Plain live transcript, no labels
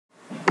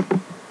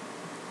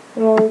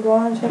Hello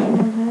guys,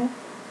 everyone here.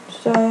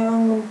 Today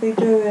I'm going to be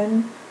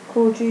doing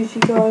Call of Duty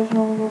guys, and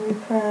I'm going to be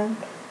playing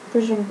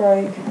Prison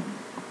Break.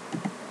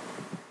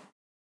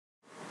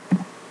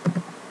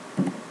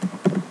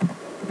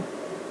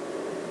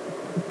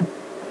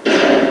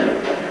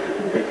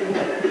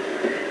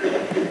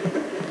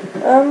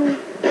 I'm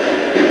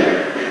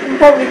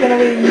probably going to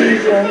be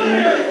using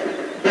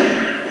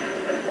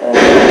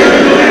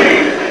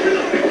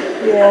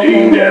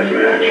Team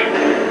deathmatch.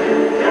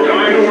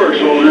 Time to work,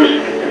 soldiers.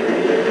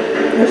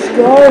 Let's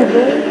go,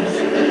 boys.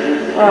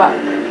 Alright.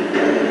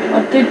 I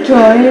did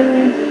join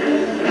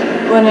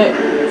when I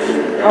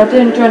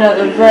didn't join at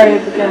the very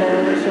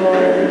beginning, so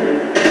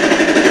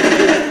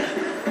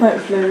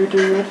hopefully we do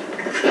good.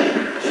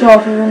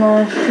 Start with a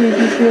nice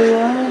cheeky kill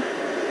there.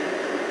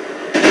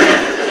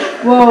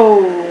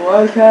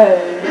 Whoa, okay.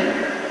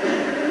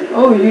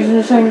 Oh, using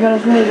the same gun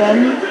as me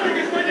then.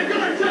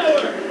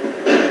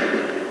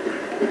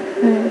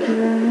 Thank you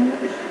very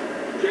much.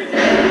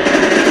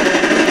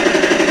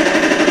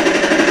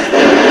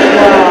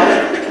 Wow.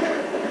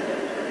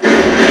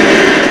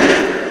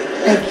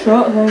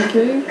 Headshot, thank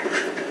you.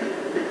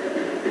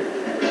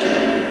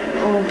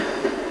 Oh,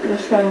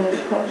 this game is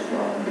quite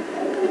slow.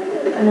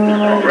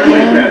 Anyone over Friendly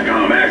there?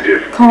 SATCOM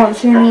active. Can't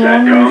see anyone,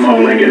 SATCOM so...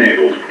 uplink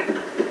enabled.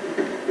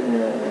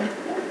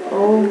 Yeah.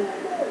 Oh.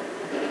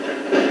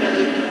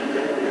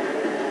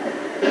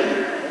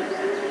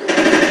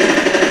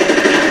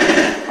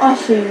 I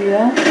see you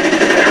there.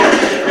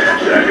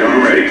 SATCOM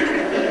ready.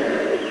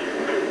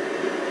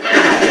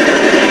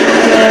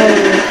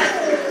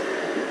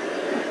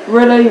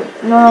 Really?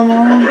 No,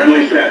 man.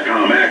 Friendly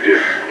SATCOM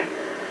active.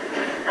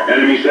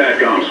 Enemy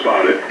SATCOM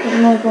spotted. What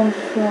am I going to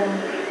throw?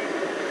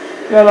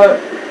 Yellow.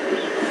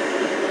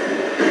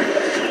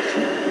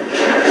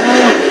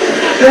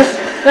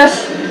 Yes.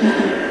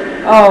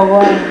 Oh,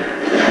 wow.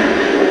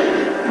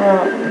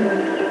 Alright.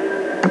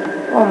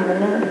 1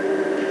 minute.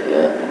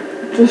 Yeah.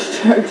 Just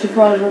checked if I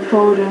was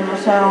recording my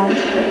sound.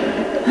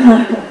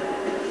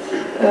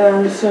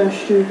 I'm so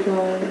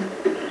stupid.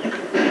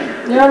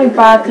 The only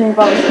bad thing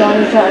about this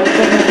gun is that it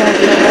doesn't go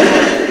to the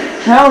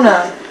hell no.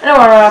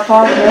 Anyway, right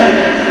past it.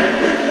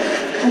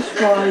 That's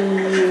what I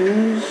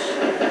use.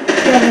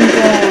 7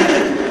 gold.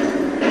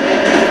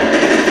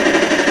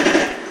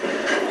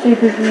 See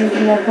people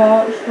using their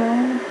parts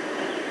wrong.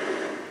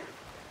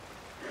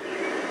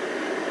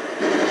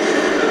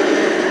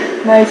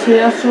 Matey,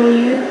 I saw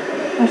you.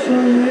 Just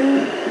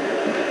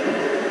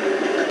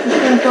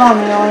gonna die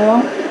me, are you?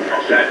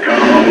 SATCOM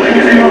uplink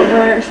That's not enabled.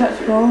 very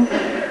acceptable.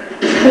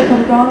 Pick up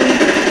a gun.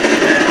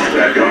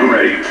 SATCOM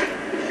ready.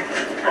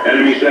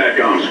 Enemy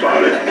SATCOM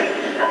spotted.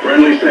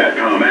 Friendly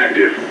SATCOM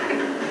active.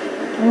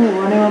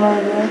 Oh, anyone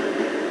over there?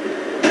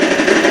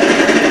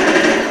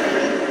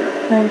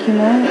 Thank you,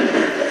 mate.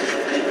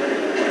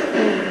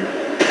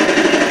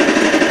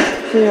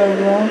 See you over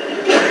there.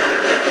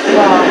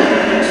 Wow,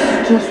 it's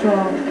just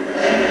wrong.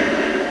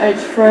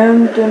 H3,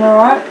 doing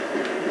alright?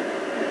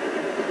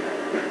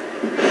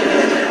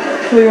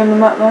 Put you on the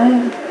map,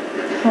 mate.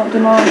 Can't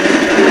deny.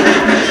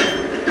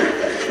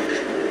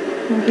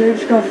 Thank you,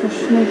 just go for a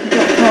sneaky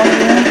drop shot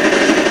there.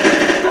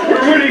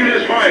 We're winning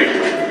this fight.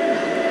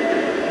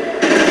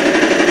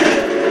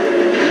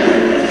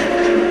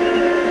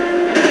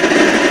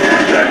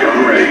 SATCOM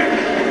ready.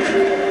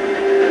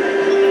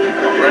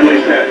 Friendly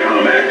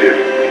SATCOM active.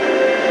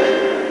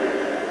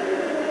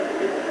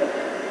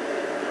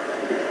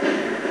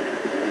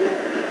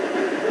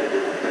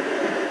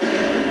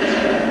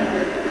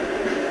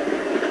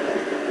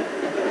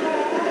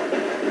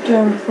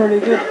 Doing pretty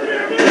good.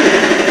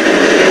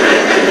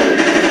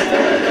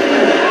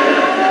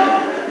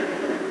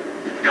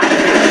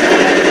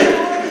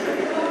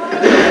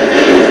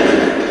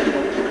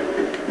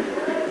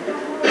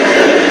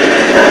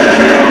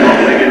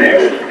 Uplink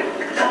enabled.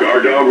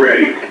 Guard dog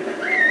ready.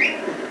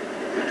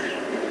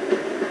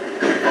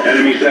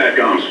 Enemy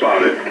SATCOM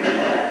spotted.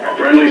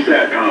 Friendly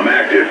SATCOM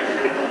active.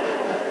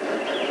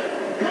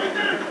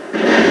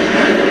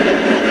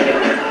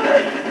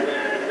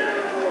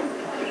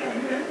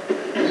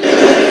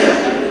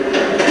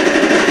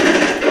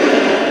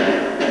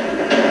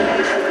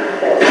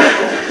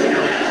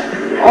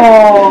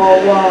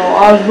 Oh wow, I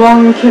was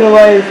 1 kill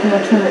away from a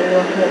Trinity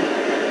rocket.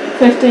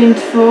 15 to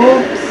 4,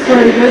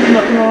 pretty good,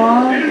 not gonna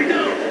lie.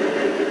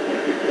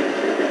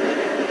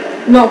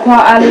 Not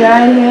quite Ali A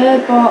here,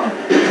 but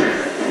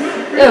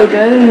it'll do.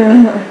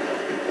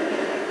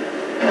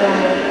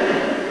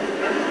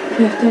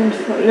 15 to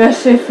 4, let's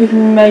see if we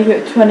can make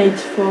it 20 to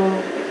 4.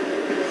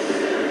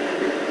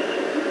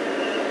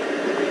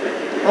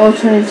 Or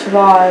 20 to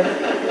 5.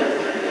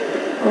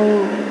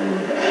 Oh.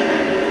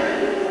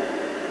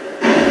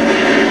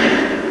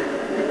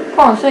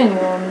 Can't see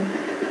anyone.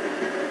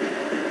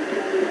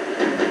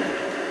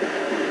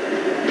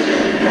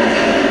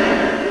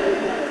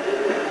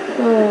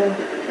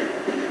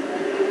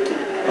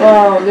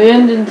 Wow, the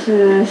ending to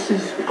this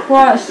is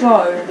quite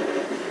slow.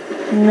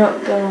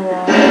 Not gonna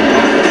lie.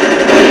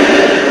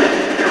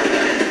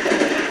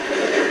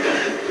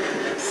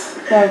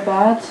 So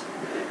bad.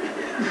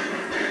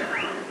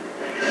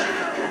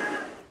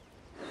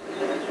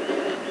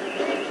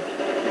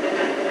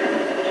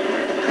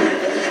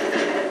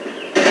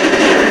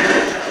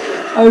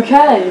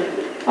 Okay.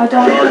 I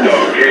don't Guard know.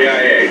 dog,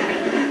 KIA.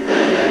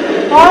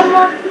 Why am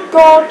I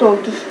guard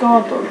dog to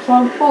guard dog? So I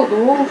bought the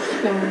wolf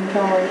skin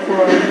card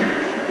for him.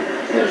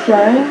 It's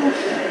range.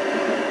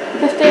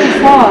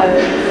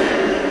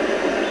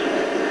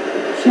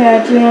 15.5.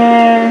 Check.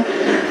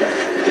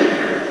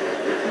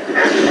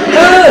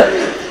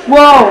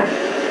 Whoa.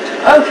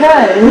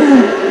 Okay.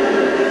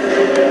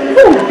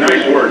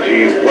 Nice work,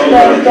 team. Well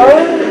There done. we go.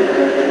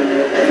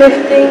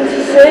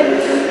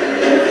 15-6.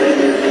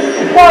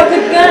 Quite a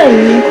good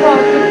game. Quite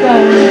a good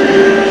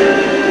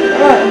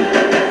game. Alright.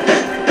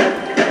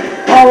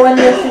 I'll end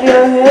this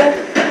video here.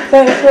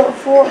 Thanks for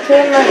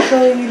watching. Make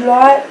sure you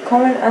like,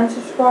 comment and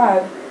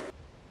subscribe.